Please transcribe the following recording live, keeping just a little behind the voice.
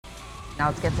Now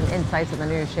let's get some insights on the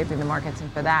news shaping the markets,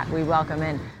 and for that we welcome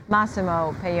in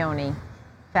Massimo Paoni,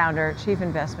 founder, chief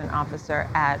investment officer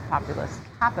at Populus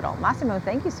Capital. Massimo,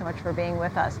 thank you so much for being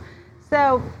with us.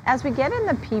 So as we get in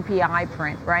the PPI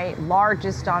print, right,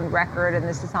 largest on record, and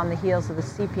this is on the heels of the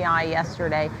CPI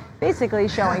yesterday, basically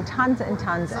showing tons and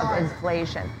tons of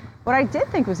inflation. What I did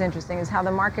think was interesting is how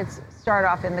the markets start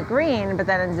off in the green, but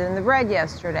then ended in the red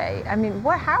yesterday. I mean,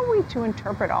 how are we to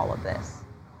interpret all of this?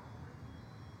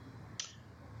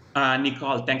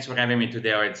 Nicole, thanks for having me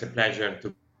today. It's a pleasure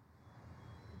to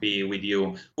be with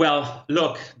you. Well,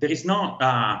 look, there is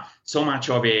not so much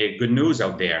of a good news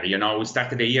out there. You know, we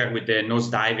started the year with the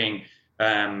nosediving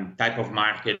type of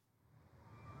market.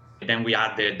 Then we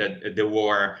had the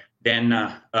war. Then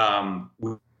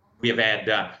we have had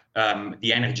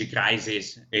the energy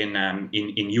crisis in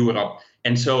Europe,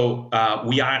 and so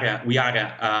we are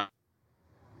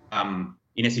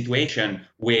in a situation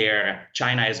where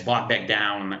China has bought back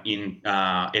down in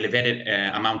elevated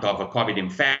amount of COVID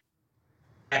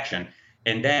infection,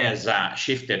 and that has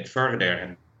shifted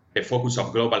further the focus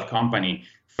of global company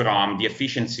from the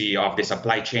efficiency of the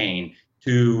supply chain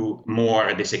to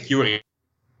more the security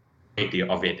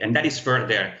of it, and that is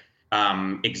further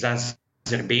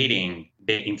exacerbating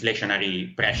the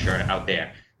inflationary pressure out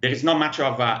there. There is not much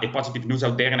of a positive news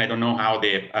out there, and I don't know how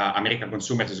the American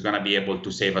consumers is going to be able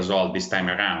to save us all this time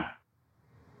around.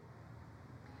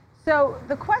 So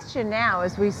the question now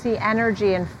is, we see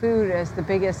energy and food as the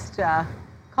biggest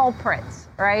culprits,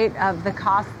 right, of the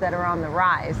costs that are on the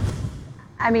rise.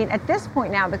 I mean, at this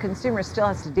point now, the consumer still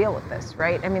has to deal with this,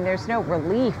 right? I mean, there's no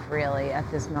relief really at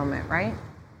this moment, right?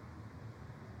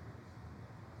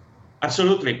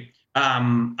 Absolutely.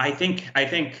 I think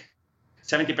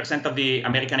 70% of the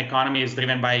American economy is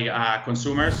driven by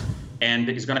consumers, and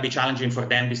it's going to be challenging for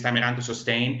them this time around to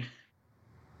sustain.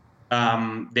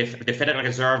 The Federal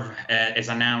Reserve has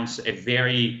announced a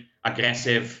very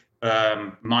aggressive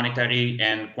monetary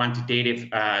and quantitative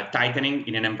tightening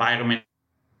in an environment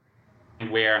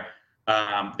where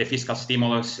the fiscal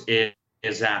stimulus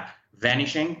is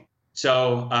vanishing.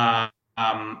 So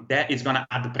that is going to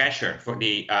add pressure for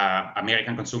the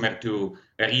American consumer to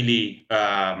really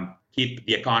keep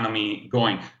the economy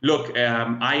going. Look,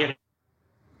 higher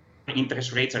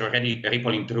interest rates are already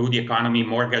rippling through the economy.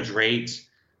 Mortgage rates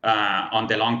on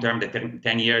the long term, the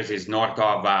 10 years is north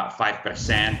of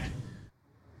 5%,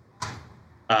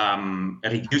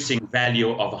 reducing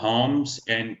value of homes,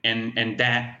 and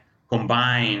that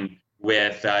combined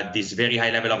with this very high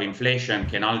level of inflation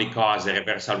can only cause a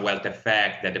reversal wealth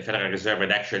effect that the Federal Reserve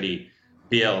had actually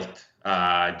built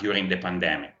during the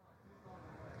pandemic.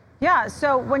 Yeah,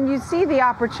 so when you see the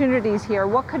opportunities here,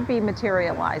 what could be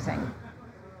materializing?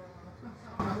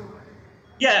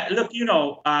 Yeah, look, you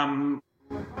know,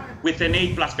 with an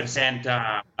 8+%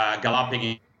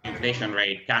 galloping inflation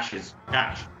rate, cash is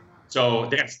cash. So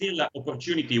there's still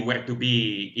opportunity where to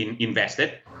be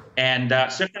invested. And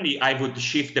certainly I would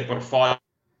shift the portfolio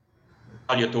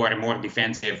to a more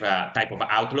defensive type of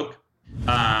outlook.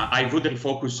 I would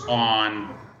refocus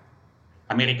on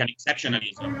American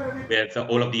exceptionalism with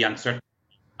all of the uncertainty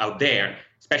out there,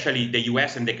 especially the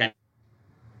US and the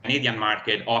Canadian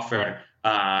market offer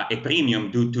a premium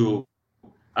due to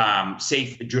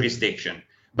safe jurisdiction.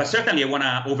 But certainly I want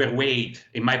to overweight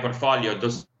in my portfolio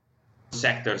those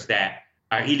sectors that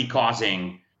are really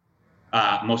causing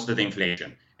most of the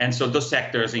inflation. And so those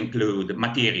sectors include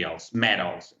materials,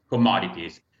 metals,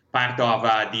 commodities, part of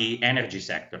the energy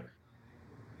sector,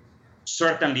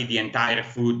 certainly the entire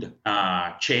food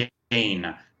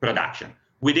chain production.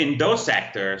 Within those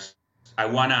sectors, I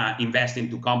want to invest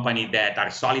into companies that are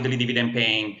solidly dividend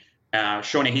paying,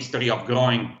 shown a history of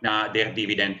growing their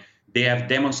dividend. They have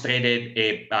demonstrated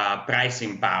a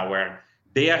pricing power.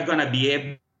 They are going to be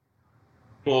able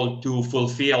to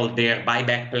fulfill their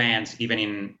buyback plans even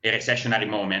in a recessionary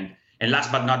moment. And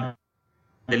last but not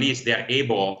the least, they're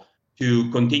able to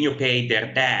continue pay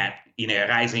their debt in a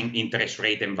rising interest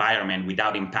rate environment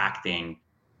without impacting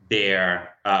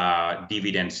their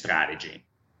dividend strategy.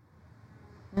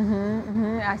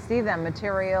 I see them,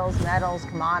 materials, metals,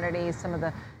 commodities, some of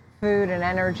the food and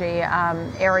energy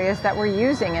areas that we're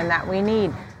using and that we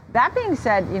need. That being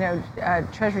said, you know,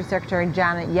 Treasury Secretary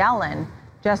Janet Yellen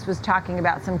just was talking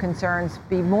about some concerns,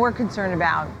 be more concerned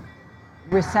about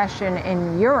recession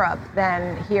in Europe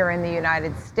than here in the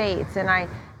United States. And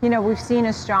we've seen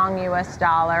a strong US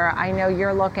dollar. I know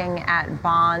you're looking at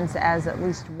bonds as at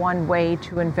least one way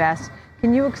to invest.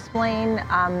 Can you explain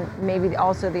maybe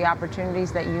also the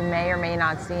opportunities that you may or may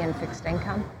not see in fixed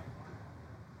income?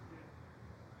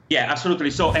 Yeah, absolutely.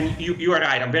 So, and you are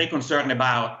right. I'm very concerned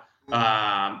about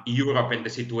Europe and the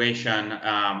situation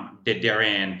that they're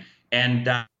in. And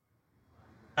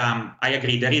I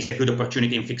agree, there is a good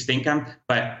opportunity in fixed income,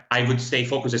 but I would stay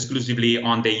focused exclusively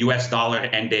on the US dollar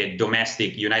and the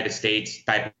domestic United States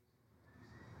type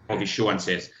of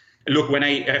issuances. Look, when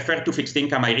I refer to fixed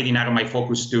income, I really narrow my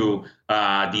focus to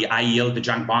the high yield, the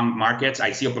junk bond markets.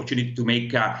 I see opportunity to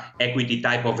make equity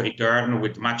type of return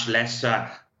with much less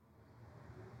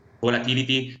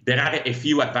volatility. There are a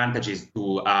few advantages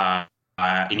to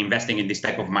in investing in this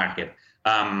type of market.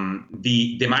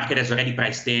 The market has already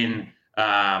priced in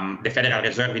the Federal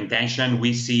Reserve intention.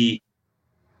 We see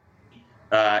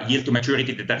yield to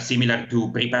maturity that are similar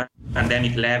to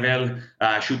pre-pandemic level,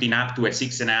 shooting up to a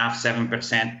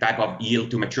 6.5–7% type of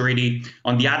yield to maturity.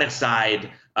 On the other side,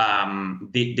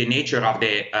 the nature of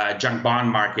the junk bond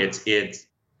markets is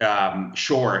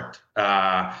short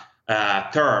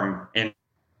term and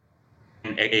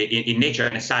in nature,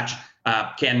 and as such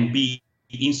can be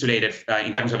insulated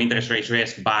in terms of interest rate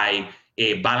risk by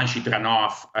a balance sheet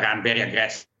runoff run very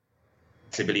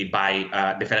aggressively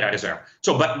by the Federal Reserve.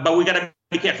 So, but we gotta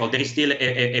be careful. There is still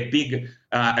a big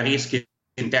risk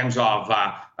in terms of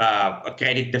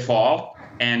credit default,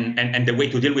 and the way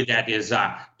to deal with that is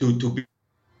to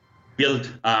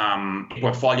build a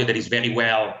portfolio that is very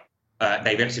well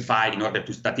diversified in order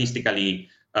to statistically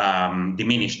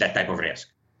diminish that type of risk.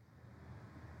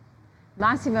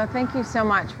 Massimo, thank you so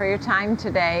much for your time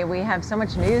today. We have so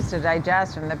much news to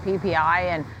digest from the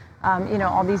PPI and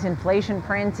all these inflation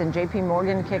prints and JP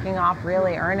Morgan kicking off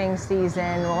really earnings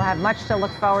season. We'll have much to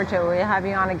look forward to. We'll have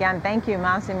you on again. Thank you,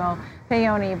 Massimo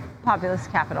Paglioni, Populus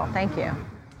Capital. Thank you.